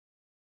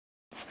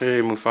Hey,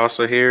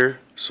 Mufasa here.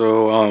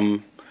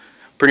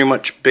 Pretty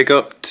much big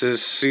up to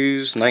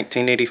Sue's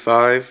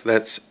 1985.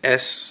 That's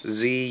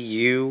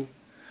SZU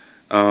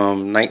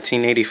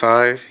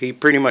 1985. He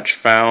pretty much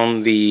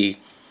found the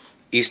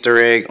Easter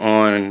egg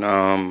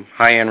on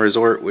High-End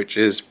Resort, which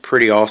is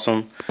pretty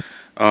awesome.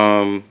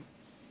 I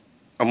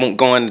won't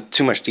go into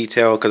too much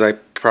detail because I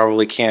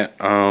probably can't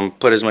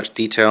put as much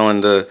detail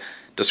in the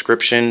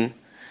description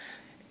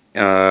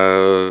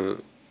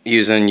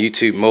using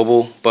YouTube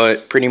mobile,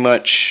 but pretty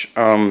much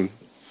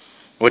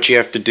what you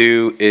have to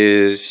do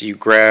is you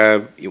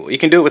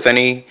can do it with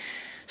any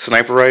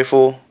sniper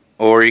rifle,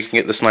 or you can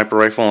get the sniper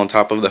rifle on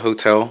top of the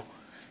hotel,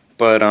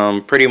 but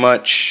pretty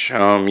much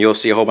you'll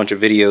see a whole bunch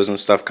of videos and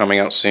stuff coming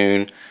out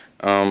soon.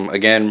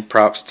 Again,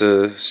 props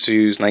to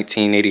Sue's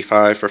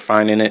 1985 for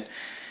finding it.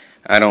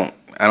 I don't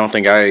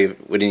think I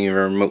would even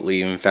remotely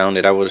even found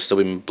it. I would have still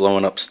been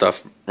blowing up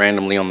stuff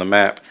randomly on the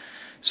map.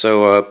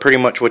 So pretty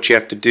much what you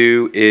have to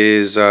do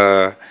is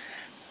get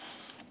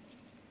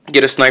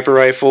a sniper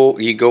rifle.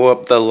 You go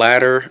up the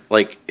ladder.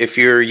 Like if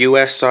you're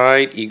US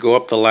side, you go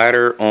up the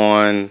ladder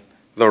on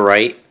the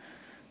right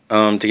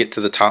to get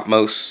to the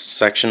topmost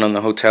section on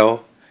the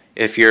hotel.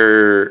 If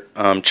you're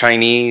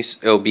Chinese,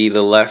 it'll be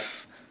the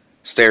left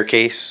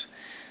staircase.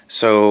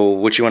 So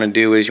what you want to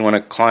do is you want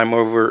to climb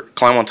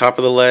on top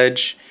of the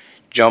ledge,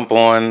 jump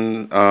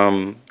on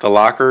the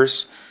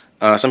lockers.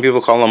 Some people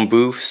call them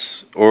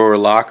booths or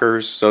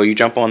lockers. So you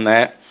jump on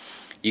that.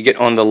 You get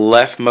on the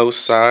leftmost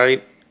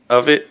side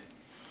of it,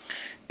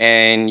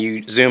 and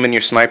you zoom in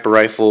your sniper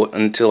rifle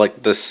into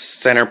like the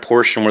center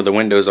portion where the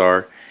windows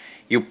are.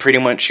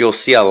 You'll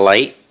see a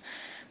light.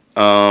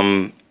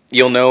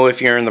 You'll know if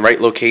you're in the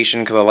right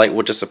location because the light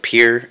will just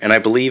appear. And I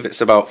believe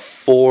it's about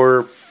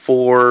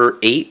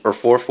 448 or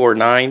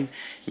 449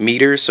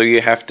 meters. So you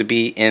have to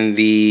be in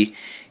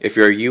if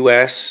you're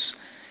US,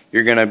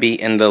 you're gonna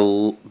be in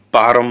the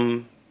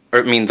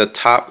the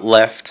top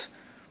left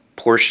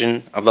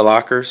portion of the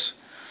lockers.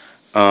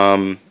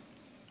 Pretty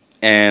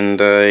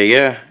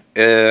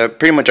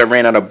much I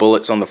ran out of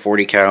bullets on the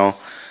 50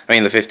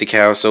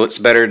 cal, so it's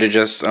better to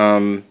just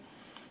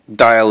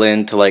dial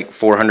in to like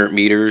 400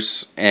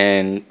 meters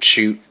and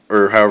shoot,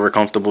 or however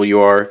comfortable you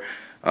are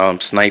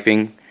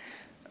sniping.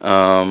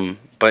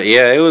 But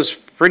yeah, it was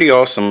pretty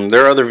awesome.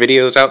 There are other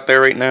videos out there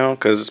right now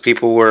because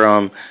people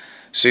were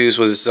Suze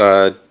was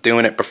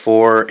doing it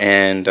before,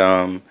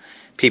 and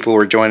people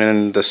were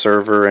joining the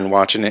server and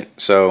watching it.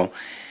 So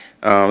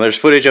there's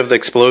footage of the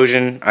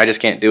explosion. I just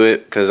can't do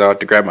it because I'll have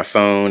to grab my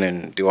phone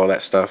and do all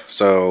that stuff.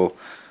 So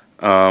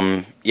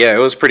yeah, it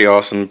was pretty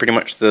awesome. Pretty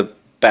much the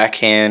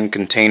backhand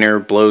container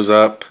blows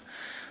up.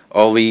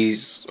 All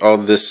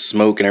this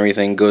smoke and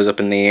everything goes up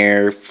in the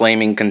air.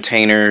 Flaming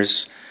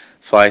containers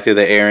fly through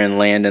the air and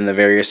land in the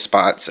various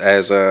spots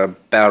as a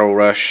Battle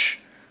Rush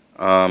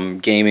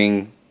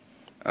Gaming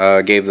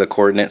gave the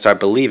coordinates. I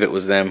believe it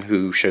was them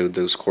who showed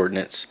those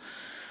coordinates.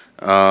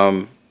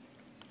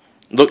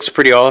 Looks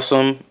pretty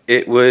awesome.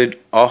 It would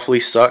awfully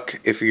suck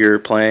if you're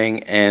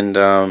playing and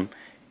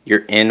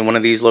you're in one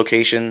of these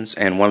locations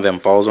and one of them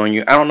falls on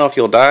you. I don't know if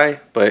you'll die,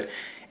 but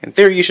in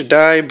theory you should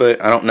die,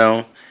 but I don't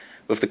know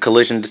with the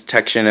collision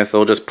detection if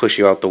it'll just push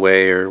you out the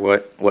way or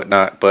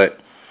whatnot. But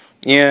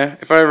yeah,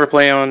 if I ever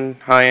play on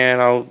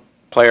high-end, I'll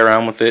play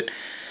around with it.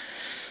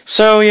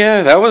 So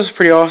yeah, that was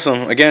pretty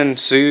awesome. Again,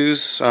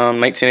 Suze,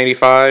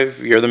 1985,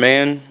 you're the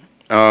man.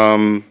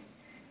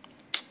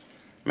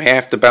 May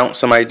have to bounce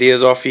some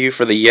ideas off of you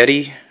for the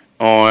Yeti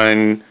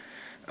on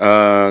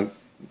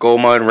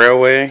Gold Mud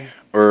Railway,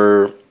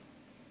 or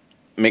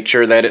make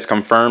sure that it's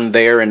confirmed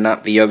there and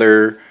not the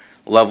other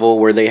level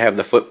where they have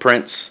the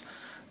footprints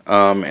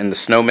and the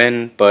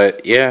snowmen.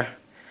 But yeah,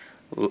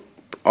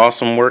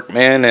 awesome work,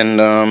 man,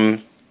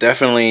 and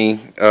definitely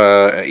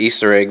an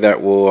Easter egg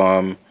that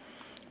will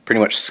pretty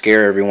much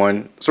scare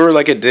everyone, sort of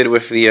like it did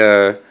with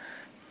the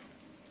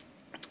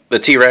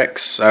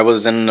T-Rex. I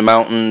was in the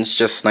mountains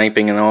just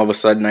sniping, and all of a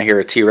sudden I hear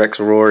a T-Rex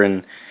roar,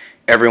 and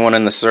everyone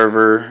in the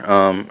server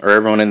or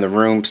everyone in the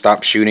room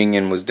stopped shooting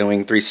and was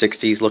doing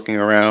 360s looking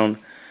around.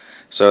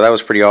 So that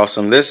was pretty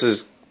awesome. This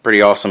is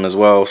pretty awesome as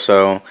well.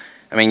 So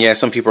I mean, yeah,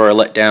 some people are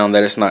let down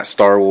that it's not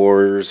Star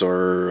Wars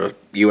or a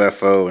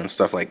UFO and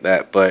stuff like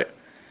that, but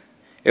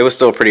it was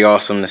still pretty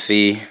awesome to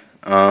see.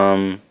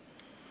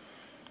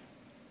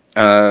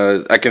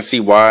 I can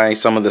see why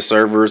some of the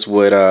servers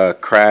would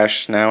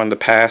crash now in the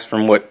past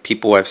from what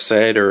people have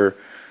said or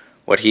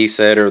what he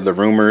said or the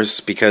rumors,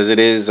 because it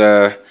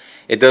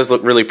does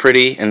look really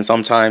pretty, and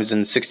sometimes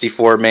in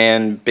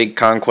 64-man big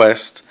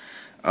conquest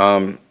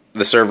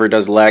the server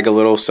does lag a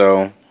little,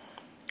 so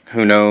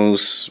who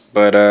knows.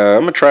 But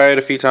I'm gonna try it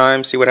a few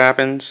times, see what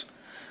happens.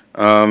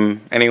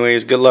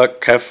 Anyways, good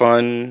luck, have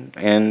fun,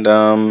 and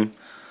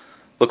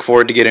look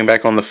forward to getting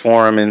back on the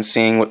forum and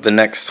seeing what the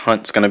next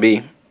hunt's gonna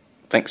be.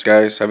 Thanks,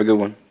 guys. Have a good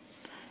one.